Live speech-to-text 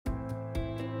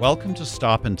Welcome to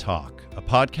Stop and Talk, a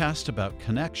podcast about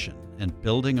connection and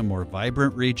building a more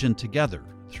vibrant region together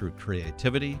through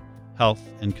creativity, health,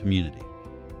 and community.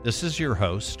 This is your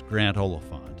host, Grant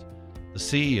Oliphant, the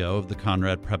CEO of the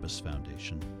Conrad Prebys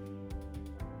Foundation.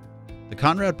 The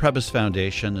Conrad Prebys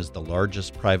Foundation is the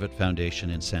largest private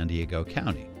foundation in San Diego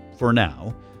County. For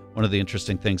now, one of the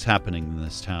interesting things happening in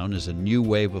this town is a new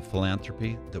wave of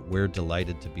philanthropy that we're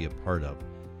delighted to be a part of.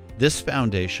 This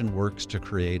foundation works to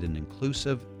create an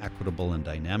inclusive, equitable, and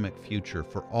dynamic future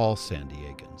for all San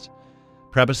Diegans.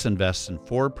 Prebys invests in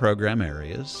 4 program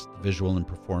areas: visual and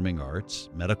performing arts,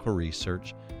 medical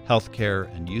research,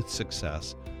 healthcare, and youth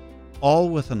success, all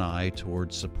with an eye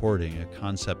towards supporting a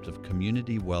concept of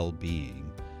community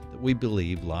well-being that we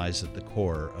believe lies at the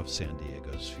core of San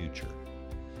Diego's future.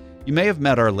 You may have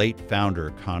met our late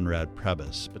founder, Conrad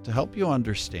Prebys, but to help you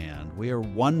understand, we are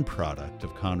one product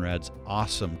of Conrad's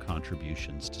awesome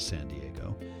contributions to San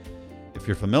Diego. If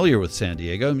you're familiar with San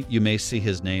Diego, you may see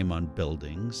his name on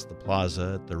buildings, the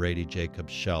plaza at the Rady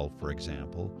Jacobs Shell, for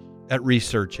example, at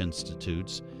research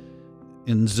institutes,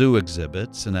 in zoo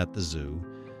exhibits, and at the zoo.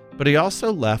 But he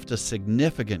also left a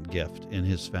significant gift in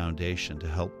his foundation to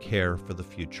help care for the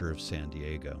future of San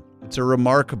Diego. It's a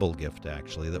remarkable gift,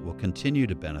 actually, that will continue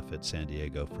to benefit San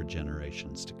Diego for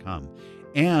generations to come.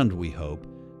 And we hope,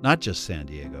 not just San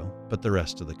Diego, but the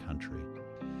rest of the country.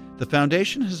 The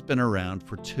foundation has been around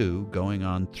for 2, going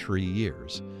on 3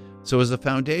 years. So as a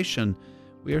foundation,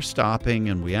 we are stopping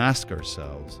and we ask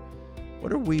ourselves,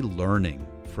 what are we learning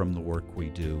from the work we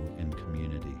do in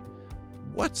community?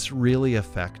 What's really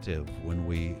effective when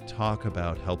we talk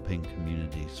about helping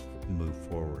communities move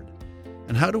forward?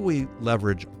 And how do we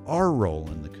leverage our role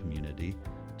in the community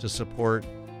to support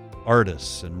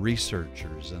artists and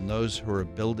researchers and those who are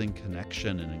building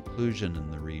connection and inclusion in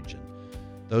the region,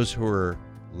 those who are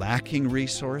lacking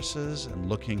resources and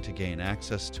looking to gain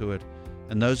access to it,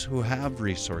 and those who have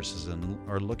resources and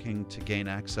are looking to gain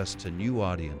access to new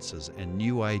audiences and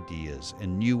new ideas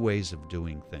and new ways of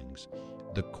doing things,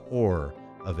 the core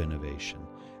of innovation.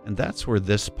 And that's where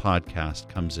this podcast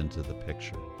comes into the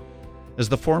picture. As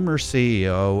the former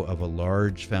CEO of a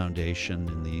large foundation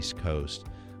in the East Coast,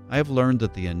 I have learned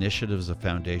that the initiatives a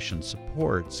foundation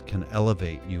supports can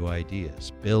elevate new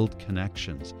ideas, build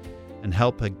connections, and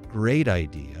help a great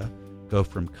idea go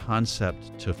from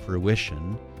concept to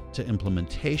fruition to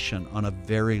implementation on a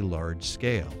very large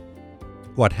scale.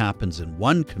 What happens in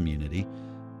one community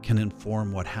can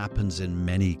inform what happens in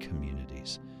many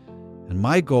communities. And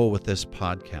my goal with this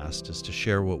podcast is to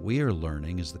share what we are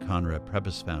learning as the Conrad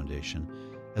Prebys Foundation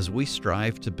as we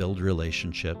strive to build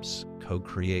relationships,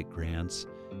 co-create grants,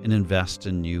 and invest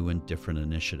in new and different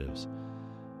initiatives.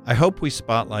 I hope we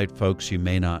spotlight folks you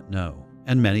may not know,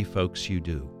 and many folks you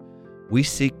do. We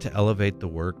seek to elevate the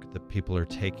work that people are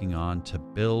taking on to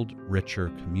build richer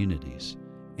communities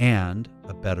and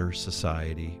a better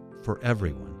society for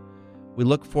everyone. We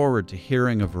look forward to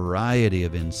hearing a variety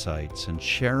of insights and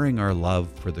sharing our love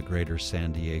for the greater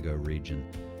San Diego region,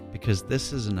 because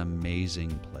this is an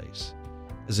amazing place.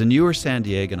 As a newer San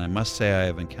Diegan, I must say I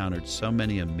have encountered so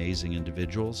many amazing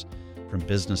individuals, from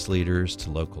business leaders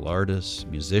to local artists,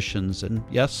 musicians, and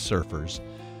yes, surfers.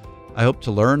 I hope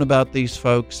to learn about these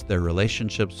folks, their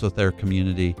relationships with their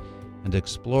community, and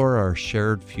explore our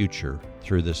shared future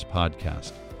through this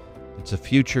podcast. It's a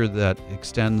future that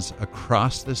extends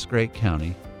across this great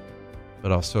county,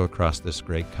 but also across this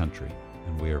great country,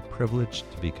 and we are privileged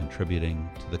to be contributing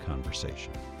to the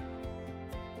conversation.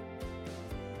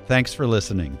 Thanks for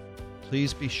listening.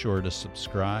 Please be sure to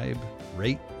subscribe,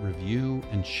 rate, review,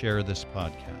 and share this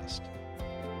podcast.